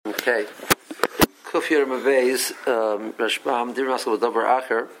Okay. Kufir Mavez, Rashbam, Dir Maskal Dabar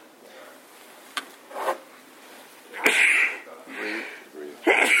Acher.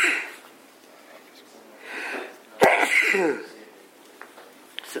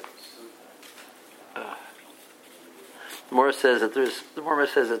 The Morah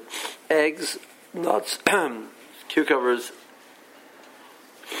says that eggs, nuts, cucumbers,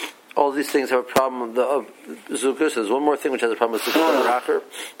 all these things have a problem of zukus. There's one more thing which has a problem with zukus.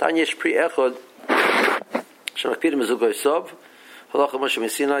 Tanyesh pri echod shemakpidim zukoy sov halacha Moshe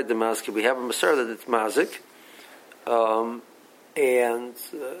Sinai Damascus. We have a masar that it's mazik, and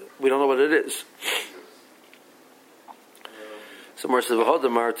we don't know what it is. So more says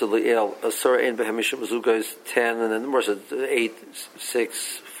v'hodamar to liel asar ein behemishim zukoy 10, and then more says 8,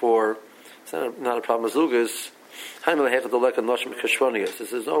 6, 4. It's not a problem with zukus. There's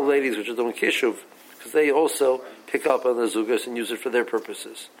no ladies which are doing kishuv because they also pick up on the zugas and use it for their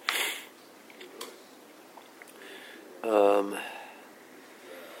purposes. The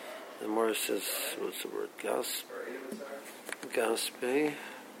Morris says, what's the word? Gaspe.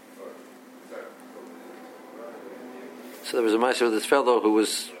 So there was a ma'aser with this fellow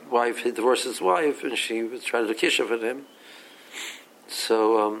he divorced his wife, and she was trying to do kishuv with him.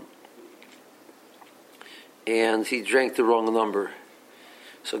 So, and he drank the wrong number.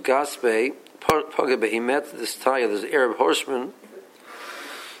 So Gaspe, Pagabe, he met this Taya, this Arab horseman.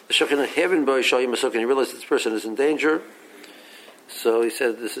 The Shekhinah heaven boy Shayim Masuk, and he realized this person is in danger. So he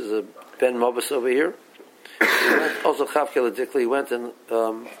said, "This is a Ben Mobus over here." He went, also Chavkel Adikli, he went and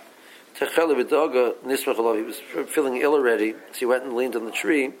Techeli B'Doga Nismachalov. He was feeling ill already, so he went and leaned on the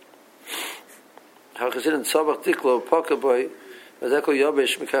tree. Hachazin and Tzavach Diklo Pagaboy Adeklo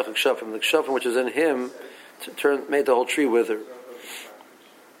Yobesh Mikachak Shafim. The Shafim which is in him made the whole tree wither.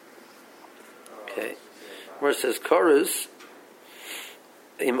 Okay. Where it says Koras,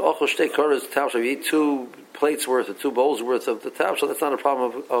 im ochel shtei koras taps. If you eat 2 plates worth or 2 bowls worth of the taps, so that's not a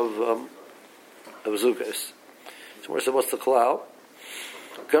problem of zukas. So where it says what's the klal?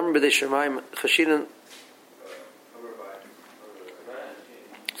 Gamar b'dei shemayim chashinin,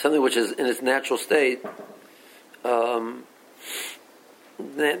 something which is in its natural state.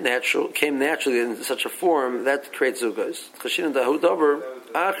 Came naturally in such a form that creates zugas. Chashin dahu davar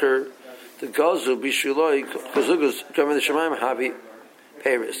acher the gazu bishuloi kazugas coming the shemaim havi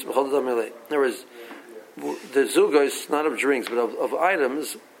paris. In other words, the zugas not of drinks but of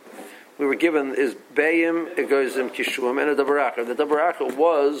items we were given is bayim, egoizim, kishuim, and a davar acher. The davar acher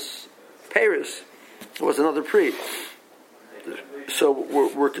was paris. It was another pre. So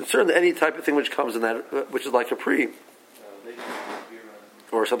we're concerned that any type of thing which comes in that, which is like a pre.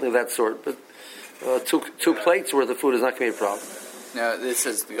 Or something of that sort, but 2 plates worth of food is not going to be a problem. Now, this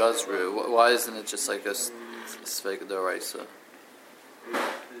is the Gazru. Why isn't it just like a Svega Doraisa?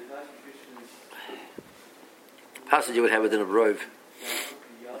 Possibly you would have it in a brove.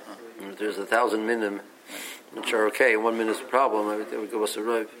 There's 1,000 minim, which are okay. 1 minute is a problem. It would go us a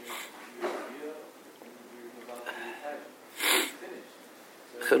rove.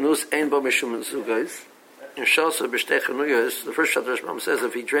 Chanus ein bo mishum zugais. In Shalsa b'shtei chanuyos, the first shot the Rashbam says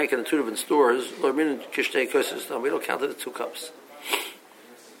if he drank in 2 different stores, we don't count it as 2 cups.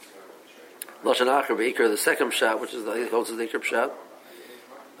 Lashon Acher b'ikar, the second shot, which is he holds the ikar shot.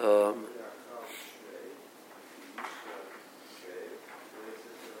 The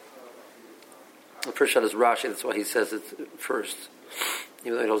first shot is Rashi, that's why he says it first,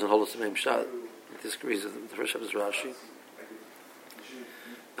 even though he doesn't hold the same shot. He disagrees with the first shot is Rashi.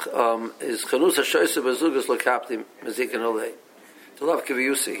 Is chanus hashoyse bazugas lokaptim mezikin olei to love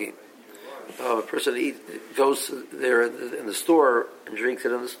kiviyusihi. A person goes there in the store and drinks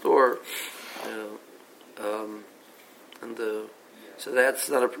it in the store, so that's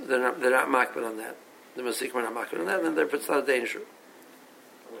not they're not makbid on that. The masikim are not makbid on that, and therefore it's not a danger.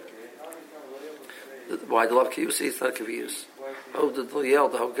 Why the love kiviyusi? It's not kiviyus. Oh, the yell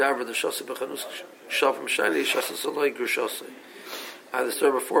the hogaver the shosei b'chanus shafim shani shosei soloi grushosei. The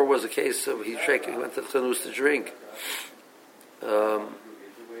story before was a case of he went to the chanus to drink.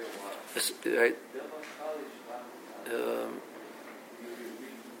 Right?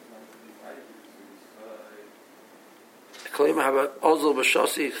 We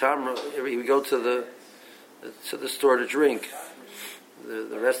go to the store to drink,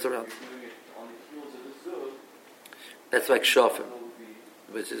 the restaurant. That's like shofim,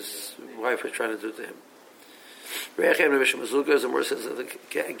 which his wife was trying to do to him. And where says that the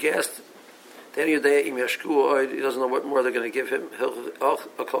guest, he doesn't know what more they're going to give him.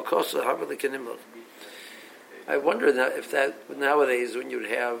 I wonder if that nowadays when you'd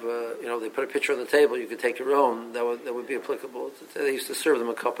have they put a picture on the table, you could take your own. That would be applicable. They used to serve them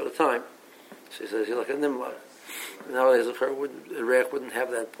a cup at a time. So he says you're like a nimla. Nowadays, a reich wouldn't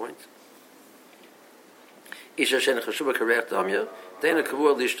have that point. Isha shena chashuba kareich damya. Dana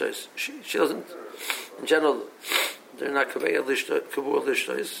kavua lishtos. She doesn't. In general, they're not kavua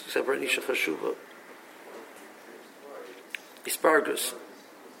lishtos except for an isha chashuba. Asparagus.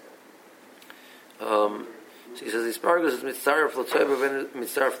 So he says asparagus is mitzaref l'toiva and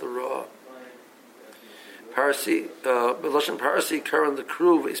mitzaref l'roa. Parsi, Lashon Parsi, current the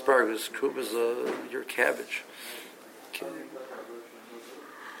kruv asparagus. Kruv is your cabbage.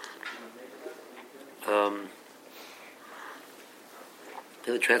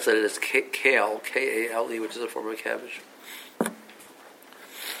 They translate it as kale, K-A-L-E, which is a form of cabbage.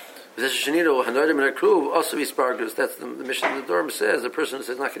 Also asparagus. That's the mission of the Dorm says. The person who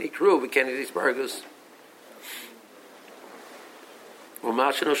says not going to eat kruv, we can't eat asparagus. They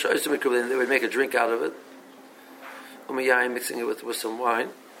would make a drink out of it. Mixing it with some wine.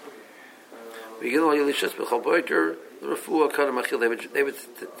 They would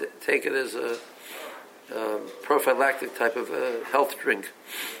take it as a prophylactic type of health drink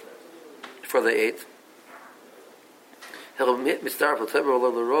before they ate. So the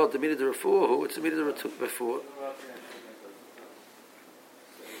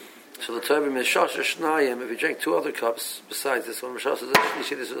tovim is shasha shnayim. If you drink 2 other cups besides this one, this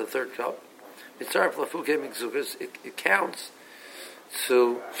is the 3rd cup. It counts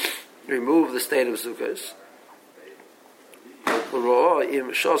to remove the state of zukas. It would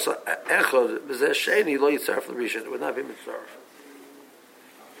not be mitzaref.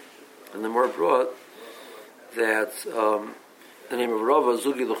 And the more brought that the name of Rava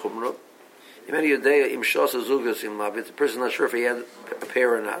Zugi l'chumra. In many days, im shasa zugas im labit. The person not sure if he had a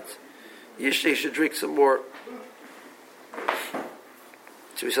pair or not. He should drink some more.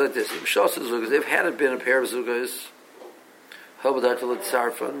 So we said like this: im shasa zugas. If had it been a pair of zugas,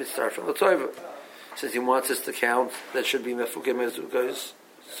 since he wants us to count, that should be mefukim zugas.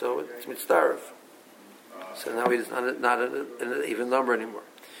 So it's mitzdarf. So now he's not an even number anymore.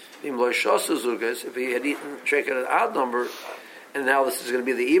 If he had drinking an odd number, and now this is going to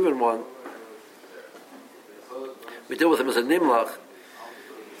be the even one, we deal with him as a nimlach.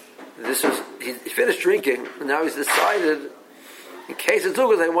 He finished drinking, and now he's decided, in case it's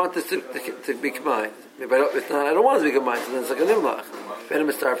zugas, I want this to be combined. If not, I don't want it to be combined. So then it's like a nimlach.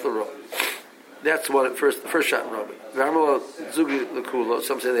 That's what first shot in Rabbi.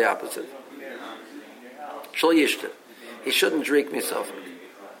 Some say the opposite. He shouldn't drink himself.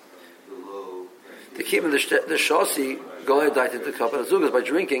 To keep him the shosi, Goliath died into the cup of zugas. By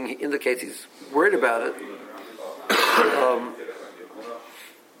drinking, he indicates he's worried about it.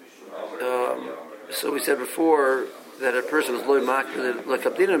 So we said before that a person was loy makbid like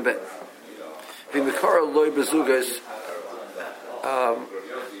abdinim bet. V'mikara loy bezugas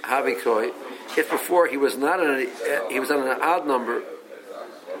havikoi. If before he was not on an odd number.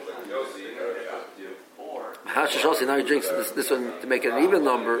 Now he drinks this one to make it an even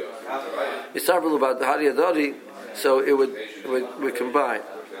number. So it would combine.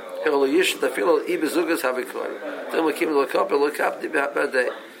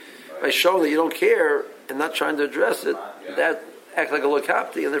 By showing that you don't care and not trying to address it, that acts like a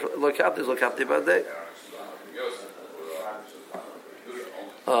lokapti, and lokapti is lokapti badei.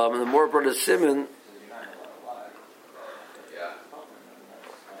 And the more brother Simon.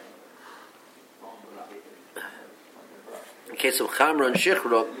 In case of Chamra and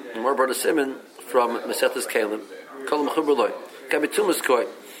Shichra, more brother Simon from Mesetes Kalim, Kol Mechuber Loi, Kabitumas Koi,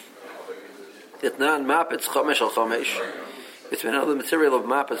 Itnan Mapets Chomesh Al Chomesh. It's been the material of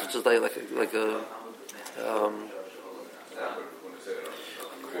Mapets, which is like a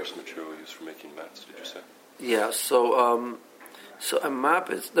coarse material used for making mats. Did you say? Yeah. So a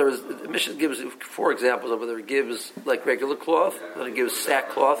Mapets. The Mishnah gives 4 examples of it. It gives like regular cloth, then it gives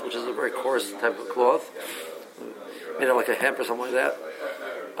sackcloth, which is a very coarse type of cloth, made of like a hemp or something like that.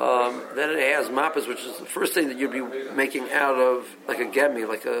 Then it has mappas, which is the first thing that you'd be making out of, like a gemi,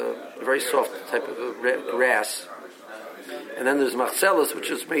 like a very soft type of grass. And then there's machzelas, which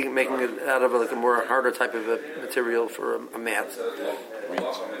is making it out of like a more harder type of a material for a mat,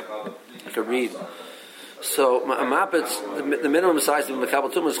 like a reed. So a mappets, the minimum size of the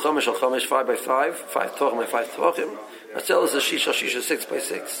mekabatum is chomesh al chomesh, 5 by 5, 5 tochim by 5 tochim. Machzelas is shisha 6 by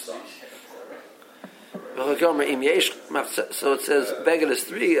 6. So it says beged is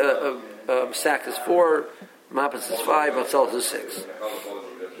 3, sack is 4, mappets is 5, machzelas is 6.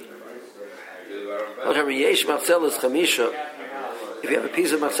 If you have a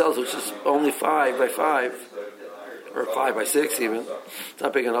piece of machzelas which is only 5 by 5, or 5 by 6 even. It's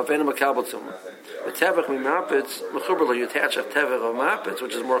not big enough. And a makabel tumah. The tevach mimapitz mechuber you attach a tevach of mapitz,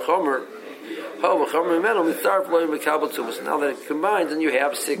 which is more chomer. So now that it combines, then you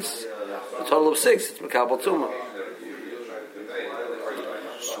have 6. A total of 6. It's makabel tumah.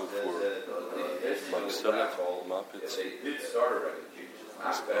 So for Marcellus, Muppets,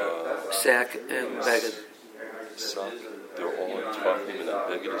 Sack and Beged. Sack, they're all in Tvachim and then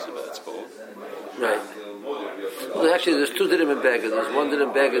Beged is a bad spot. Right. Well, actually, there's 2 dinim in Beged. There's 1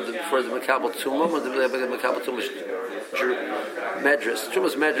 dinim Beged for the makabel tumah, 1 dinim Beged makabel tumah medras.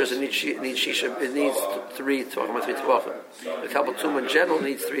 Tumas medras, it needs shisha. It needs 3 tvachim, 3 tvachim. Makabel tumah in general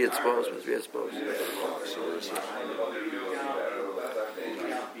needs 3 exposed, with 3 exposed.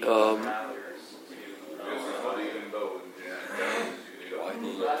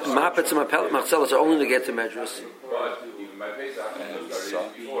 Mapets and Marcellus are only to get to medras. I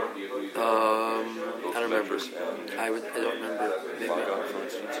don't remember. I don't remember.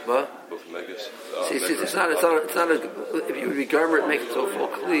 What? See, it's not. If you would be garmer, make it to a full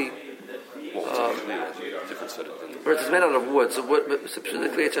kli. But it's made out of wood, so wood. But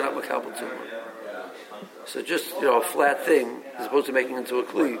specifically, it's not makabel tumah. So just a flat thing, as opposed to making it into a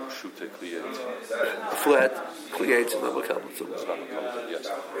kli. A flat kli is not makabel tumah.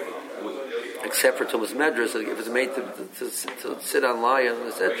 Except for tumas medras, if it's made to sit on lion,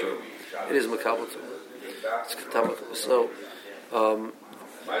 etc., it is makabel tumah. So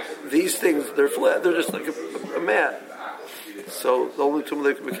these things, they're flat. They're just like a mat. So the only tumah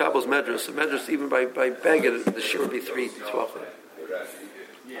that can be makabel is medras. So medras, even by Beged, the shear would be 3 tvachim.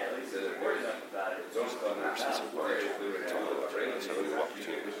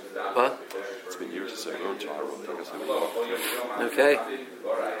 What? It's been years since I learned Torah. Okay,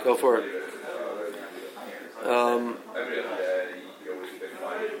 go for it.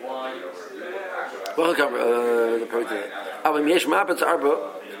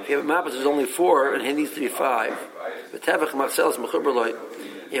 If you have mappets, there's only 4, and he needs to be 5. The tefach Marcellus mechuber.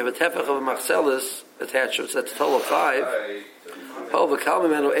 You have a tefach of a Marcellus attached, so that's a total of 5. However, it's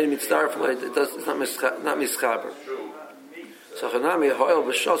not mischaber. So Chanami Hoyle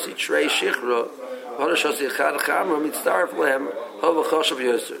B'Shosi Trei Shichra, Hoyle Shosi Echad Chamra Mitzdarf Lehem Hoyle Choshev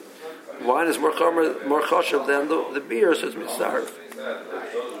Yosef. Wine is more choshev than the beer, so it's mitzdarf.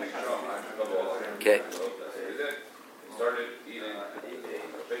 Okay.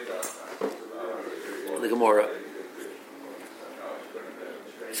 The Gemara.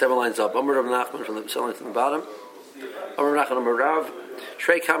 7 lines up. Amar Rav Nachman from the 7 lines from the bottom. Amar Nachman Amar Rav.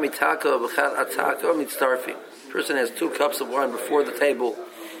 Trei Kami Taka B'Chad Ataka Mitzdarfi. Person has 2 cups of wine before the table,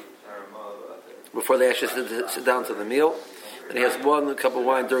 before they actually sit down to the meal, and he has 1 cup of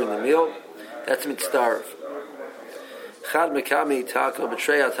wine during the meal. That's mitzdarf. Chad mekami taka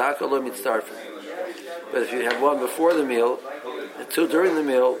b'trei ataka lo mitzdarf. But if you have 1 before the meal and 2 during the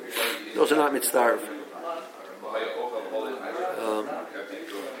meal, those are not mitzdarf.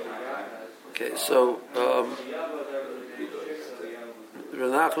 Okay, so Rav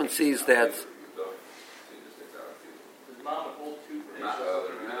Nachman sees that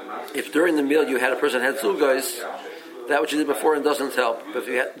if during the meal you had a person had zugos, that which you did before and doesn't help. But if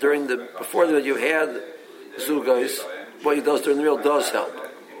you had before the meal you had zugos, what you does during the meal does help.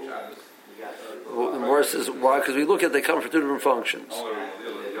 The Gemara says why? Because we look at they come for 2 different functions.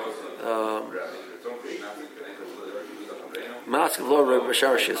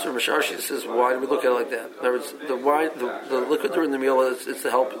 Masharshi says why do we look at it like that? In other words, the wine, the liquid during the meal is to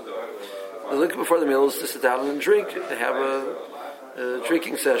help. The liquid before the meal is to sit down and drink, to have a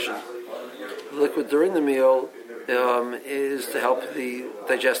drinking session. The liquid during the meal is to help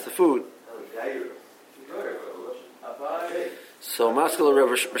digest the food. So Maskala Rav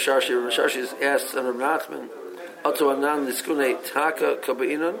Masharshi is asked on Rav Nachman, Ato anan niskune taka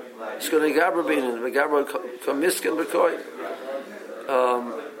kabeinon, niskune gabra beinon, v'gabra kamiskin b'koi.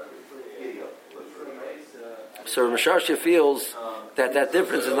 So Rav Masharshi feels that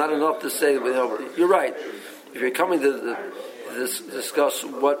difference is not enough to say, you're right. If you're coming to discuss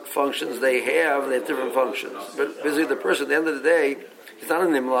what functions they have different functions. But basically the person, at the end of the day, he's not a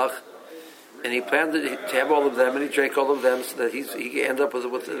nimlach, and he planned to have all of them, and he drank all of them, so that he can end up with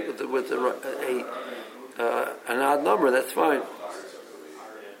an odd number. That's fine.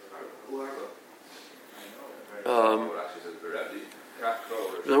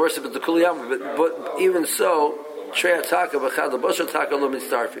 The worst of it, the kuliyam, but even so, but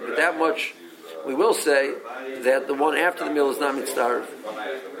that much we will say that the one after the meal is not mitzdarf.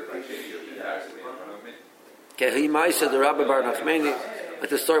 Okay, he might say the Rabbi Bar Nachmani, like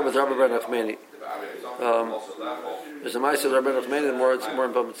the story with Rabbi Bar Nachmani. There's a Ma'aser of Rabbi Nachmani, more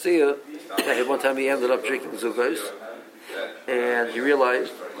in Bamatzia. One time he ended up drinking zugos, and he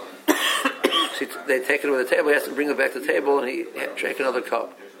realized they take it away the table. He has to bring it back to the table, and he drank another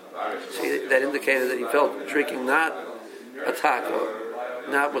cup. See, that indicated that he felt drinking not a taco,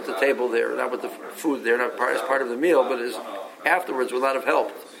 not with the table there, not with the food there, not as part of the meal, but as afterwards would not have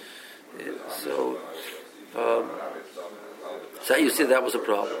helped. So you see that was a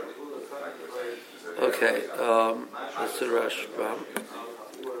problem. Okay, let's do Rashbam.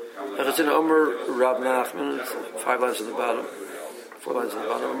 It's in Omer Rab Nachman. It's 5 lines at the bottom, 4 lines at the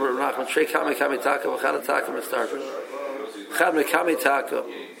bottom. Omer Rab Nachman. Trei kami taka, v'chad taka mitzarfin. Chad mekami taka.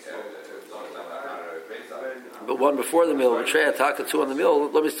 But one before the meal, Trei ataka, 2 on the meal.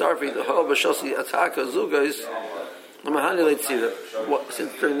 Let me start for you. The whole b'shosi ataka zugos.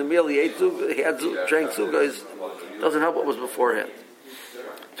 Since during the meal he ate drank zugos, doesn't help what was beforehand.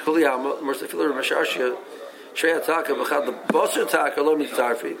 Tuliyama, Mersafilar Mashashia, Trei ataka, v'chad the bosher taka, lo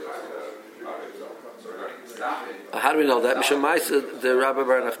mitzarfi. How do we know that? Mishamaisa, the Rabbi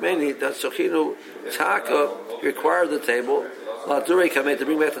Bar Nachmani, that Sochinu Taka required the table. La Dure Kameh to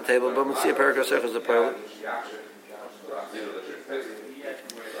bring back the table, but Mutsia Parakasech is the pilot.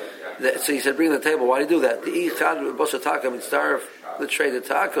 So he said, bring the table. Why do you do that? The Ichad Bosha Taka mitzarf the tray the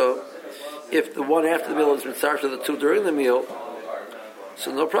taco. If the one after the meal is mitzarf to the 2 during the meal,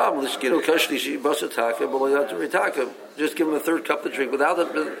 so no problem. Just give him a third cup to drink without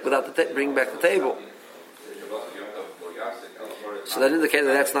bringing back the table. So that indicates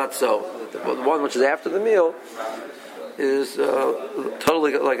that that's not so. The one which is after the meal is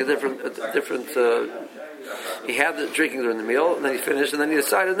totally like a different. He had the drinking during the meal, and then he finished, and then he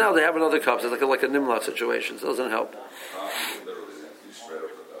decided now they have another cup. So it's like a nimla situation. So it doesn't help.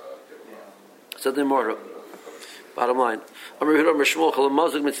 So the more. Bottom line, if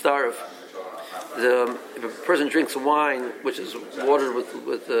a person drinks wine which is watered with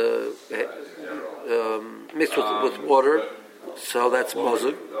mixed with water, so that's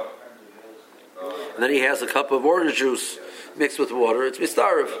mozug. And then he has a cup of orange juice mixed with water. It's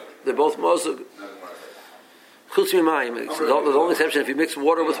mistarif. They're both mozug. Chutz mimayim. The only exception, if you mix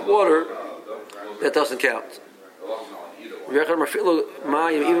water with water, that doesn't count.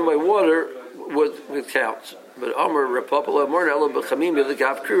 Even by water would count. But Amr Rapapala Mornella B'Chamim the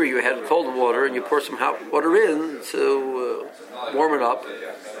Gav Kuri, you had cold water and you pour some hot water in to warm it up,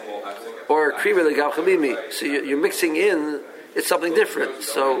 or Krimi the Gav Chamimi. So you're mixing in. It's something different.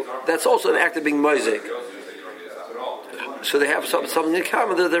 So that's also an act of being moizik. So they have something in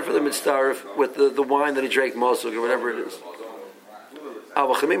common. They're there for the mitzdarif with the wine that he drank mosuk or whatever it is.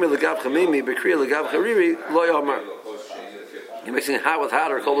 You're mixing hot with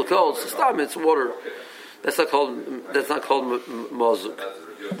hot or cold with cold. So stop. It's water. That's not called mozuk.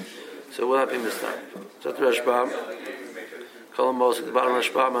 So it will not be mitzdarif. So that's Rashbam. Call him mozuk. The bottom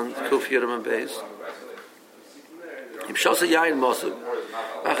Rashbam on Kuf Yudam and Beis. If Shosa Yain Mosuk,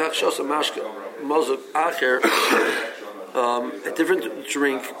 Achach Shosa Mashka Mosuk Acher, a different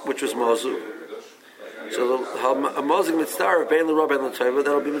drink which was Mosuk. So a Mosuk Mitzvah, Bein L'Ra Bein L'Tayva,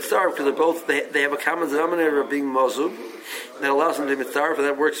 that'll be Mitzvah because they have a common denominator of being Mosuk that allows them to be Mitzvah, and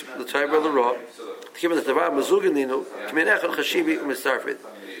that works the Tayva L'Ra. Given the Tava Mazuganinu, K'min Echad Chashivi Mitzvah.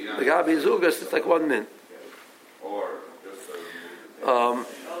 The Gabi Zugas, it's like 1 min.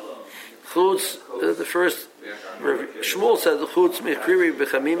 Chutz, the first. Shmuel said the chutz mekriri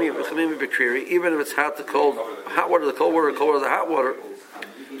b'chamimi b'kriri, even if it's hot to cold, hot water the cold water, cold water the hot water.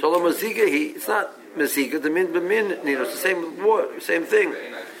 So the maziga it's not maziga. The min b'min it's the same water, same thing.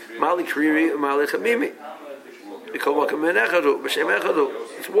 Mali kriri, mali chamimi. It's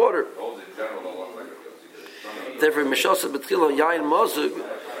water. Therefore, mishasa b'tchila yain mozug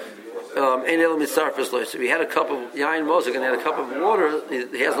ein el mitzarfes loy. So if he had a cup of yain mozug and had a cup of water,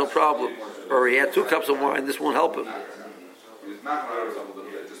 he has no problem. Or he had 2 cups of wine, this won't help him.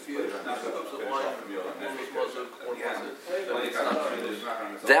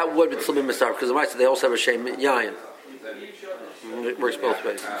 That would still be mistarf because the mice they also have a shame yayin. It works both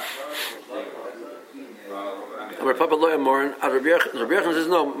ways. Rabbi Yechon says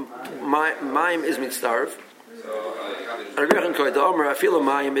no, ma'im is mitzarf. Rabbi Yechon koy the Omer I feel a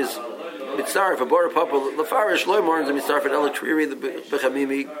ma'im is mitzarf. A bora papa lefarish loy morns a mitzarf at elatriri the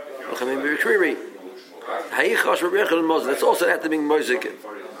bechamimi. That's also at the being mozik.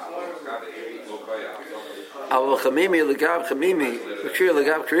 Our chamimi legav chamimi, mikri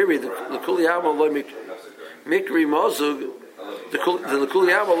legav kriri, the kuliyama lo mikri mozug, the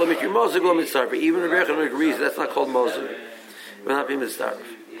kuliyama lo mikri mozug lo mitzarf. Even Rabbi Yechon agrees that's not called mozug. It will not be mitzarf.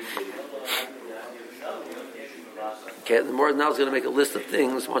 Okay, the more now is going to make a list of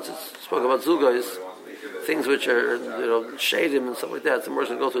things. Once it's spoken about zugos, things which are shadim and stuff like that. The more is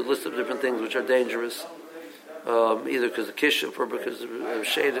going to go through a list of different things which are dangerous, either because of kishuf or because of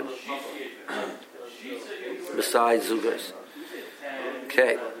shadim. Besides zugos.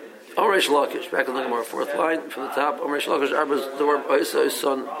 Okay. Omresh Lakish, back in the Gemara, fourth line from the top. Omresh Lakish, Arbaz Dor Oisa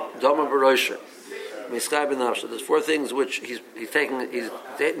son Dama Barosher. There's four things which he's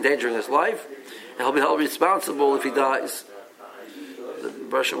endangering his life, and he'll be held responsible if he dies. The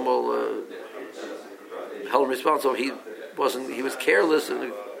Russian will held him responsible. He was careless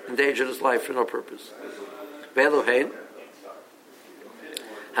and endangered his life for no purpose. Ve'elohein.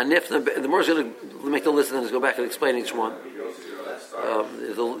 The more is going to make the list and then just go back and explain each one.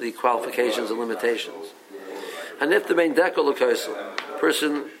 The qualifications and limitations. Hanif the main dekel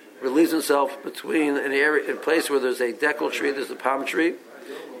person relieves himself between a place where there's a dekel tree, there's a palm tree,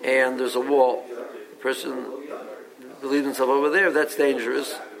 and there's a wall. The person relieves himself over there. That's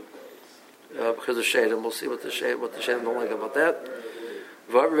dangerous because of shadim. We'll see what the shadim don't like about that.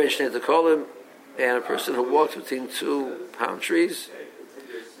 And a person who walks between two palm trees.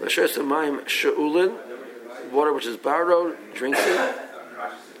 Water which is borrowed, drinks it.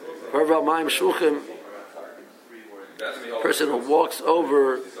 Person who walks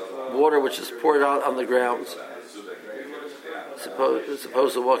over water which is poured out on the ground,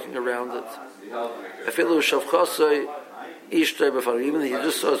 supposed to walking around it. Even he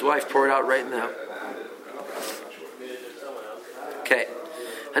just saw his wife pour it out right now. Okay.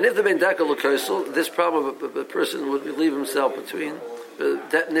 And if the ben dakal this problem the person would relieve himself between.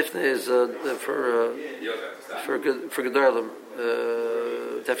 That nifna is for gedarlim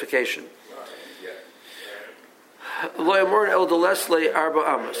defecation.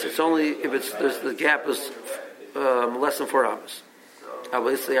 It's only if the gap is less than 4 amos.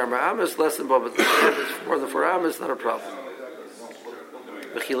 Obviously, less than 4, but if it's more than 4 amos, not a problem.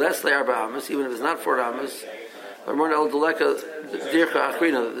 Even if it's not 4 amos,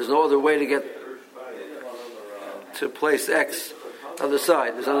 there's no other way to get to place X. Other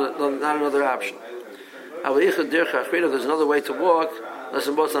side, there's not another option. There's another way to walk.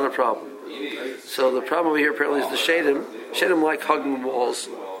 Listen, both not a problem. So the problem over here apparently is the shadim. Shadim like hugging walls.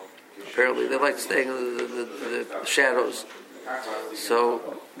 Apparently, they like staying in the shadows. So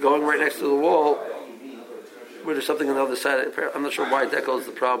going right next to the wall, where there's something on the other side. I'm not sure why decal is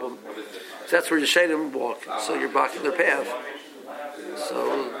the problem. So that's where the shadim walk. So you're blocking their path.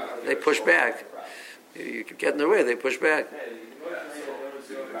 So they push back. You get in their way. They push back.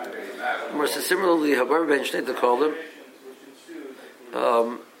 Similarly, however, Ben Shnei to call them.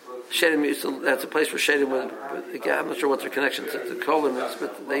 Shedim that's a place where Shedim would. Again, I'm not sure what their connection to Kolim is,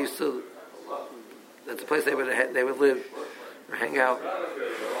 but they used to. That's a place they would live or hang out.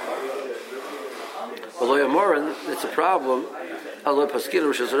 Aloy Amoran, it's a problem. Aloy Paskina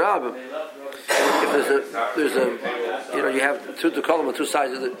Rosh Hashanah. If there's a you have two Kolim on two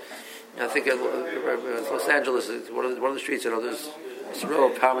sides of the. I think Los Angeles is one of the streets. There's a row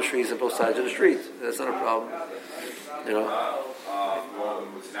of palm trees on both sides of the street. That's not a problem.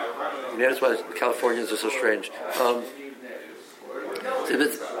 That's why Californians are so strange.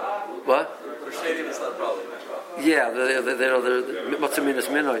 What? For shading is not a problem. Yeah, they're Matzaminas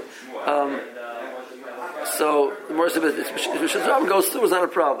Minoi. So the more Rishon Rabban goes through is not a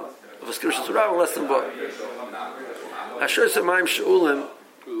problem. If a Rishon Rabban less than both. Asher Semaim Sheulim.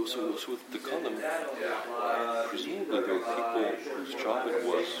 So with the column, presumably there were people whose job it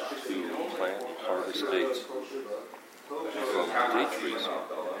was to plant and harvest dates from date trees.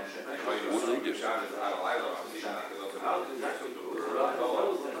 What do they do?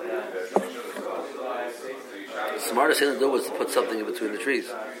 The smartest thing to do was to put something in between the trees.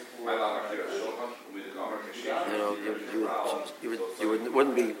 You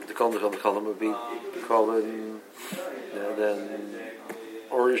wouldn't be the column would be calling then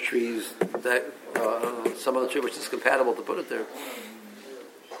orange trees that some other tree which is compatible to put it there.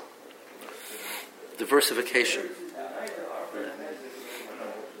 Diversification.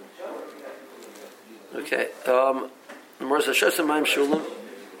 Okay. Marza Shesem Maim Shulam.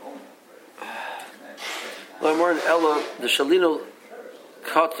 More in Ella the Shalino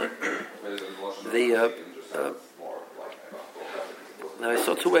Katan. Now I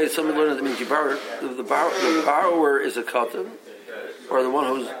saw two ways. Some learned that means the borrower is a katan, or the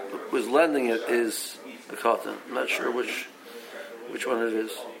one who's lending it is a katan. I'm not sure which one it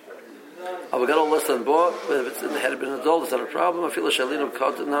is. I will get all less than bought, but if it had been an adult, it's not a problem. I feel a shalino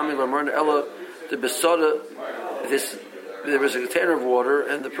katan nami lamar ella the besoda. There was a container of water,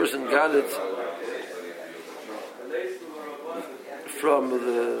 and the person got it from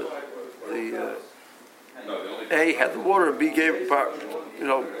A had the water, and B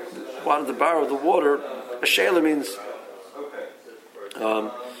wanted to borrow the water. A shayla means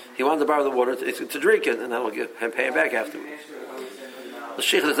he wanted to borrow the water to drink it, and then he'll pay him back afterwards. The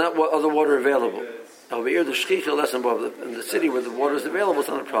sheikhah, there's not other water available. Over here, the sheikhah less above in the city where the water is available, it's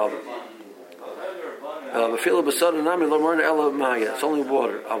not a problem. It's only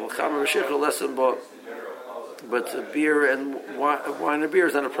water. But beer and wine and beer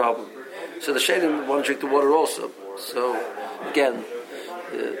is not a problem. So the shaylim want to drink the water also. So again,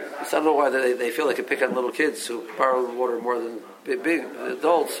 I don't know why they feel they can pick on little kids who borrow the water more than big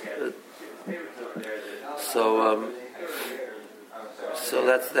adults. So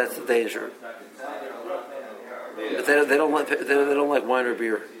that's the danger. But they don't like wine or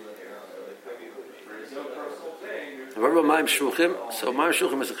beer. So ma'im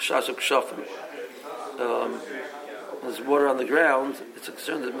shluchim is a chashash of kshafim. There's water on the ground. It's a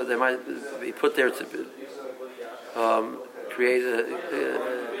concern that they might be put there to create a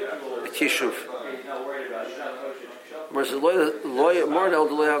kishuf.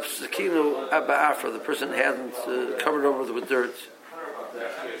 The person hadn't covered over with dirt.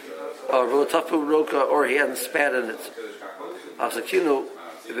 Or he hadn't spat in it.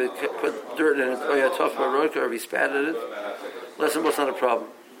 If he put dirt in it, or if he spat in it, lesson was not a problem.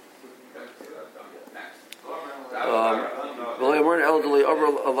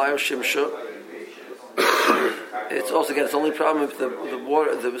 It's also again, it's only problem if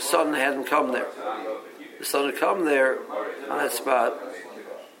the sun hadn't come there. The sun had come there on that spot,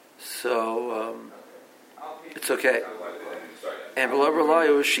 so it's okay. And below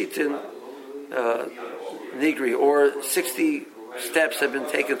Layu is Shitin Nigri, or 60 steps have been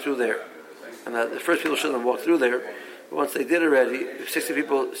taken through there. And the first people shouldn't have walked through there, but once they did already, if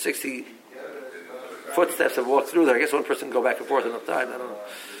 60 footsteps have walked through there, I guess one person can go back and forth enough time, I don't know.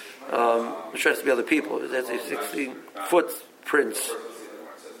 I'm sure it has to be other people. That's 60 footprints.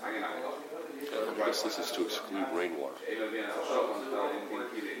 I guess this is to exclude rainwater.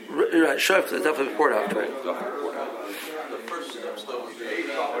 Right, sure, it's definitely poured out, right?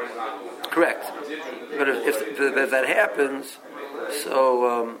 Correct. But if that happens, so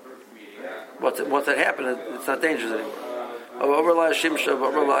once that happens, it's not dangerous anymore. Overlay shimsha,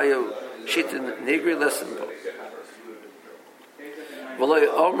 overlay shitin nigri lesson. But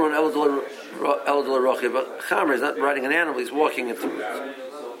Chamr is not riding an animal; he's walking it through it.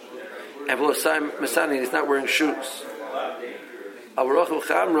 And Masani, he's not wearing shoes.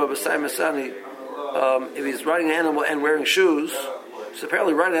 If he's riding an animal and wearing shoes, so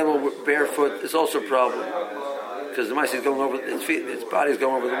apparently riding an animal barefoot is also a problem, because the mice is going over his feet, his body is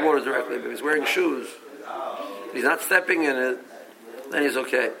going over the water directly. But if he's wearing shoes, if he's not stepping in it, then he's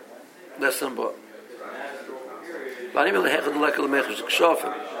okay. That's simple. There's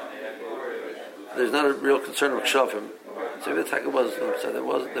not a real concern of kshafim. So if the taka was, so there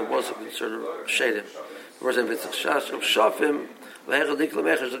was a concern of shadim. Whereas if it's a shash of kshafim,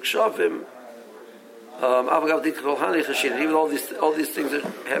 even all these things that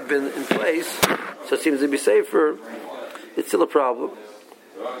have been in place, so it seems to be safer, it's still a problem.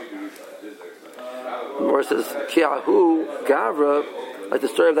 More says, Kiahu Gavra, like the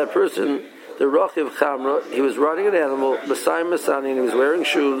story of that person, the Rachiv Chamra, he was riding an animal, Masai Masani, and he was wearing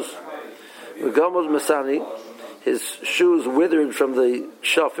shoes. Gamos Masani, his shoes withered from the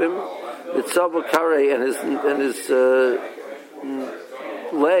shafim. Mitzav Kare, and his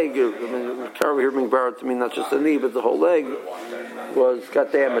leg, Kare here being borrowed to mean not just the knee, but the whole leg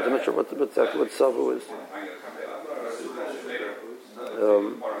got damaged. I'm not sure what Savu is.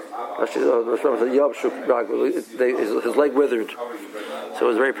 Actually, the Rashbam said Yab Shuk his leg withered, so it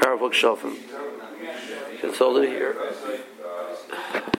was very powerful kshafim. Consoled it here.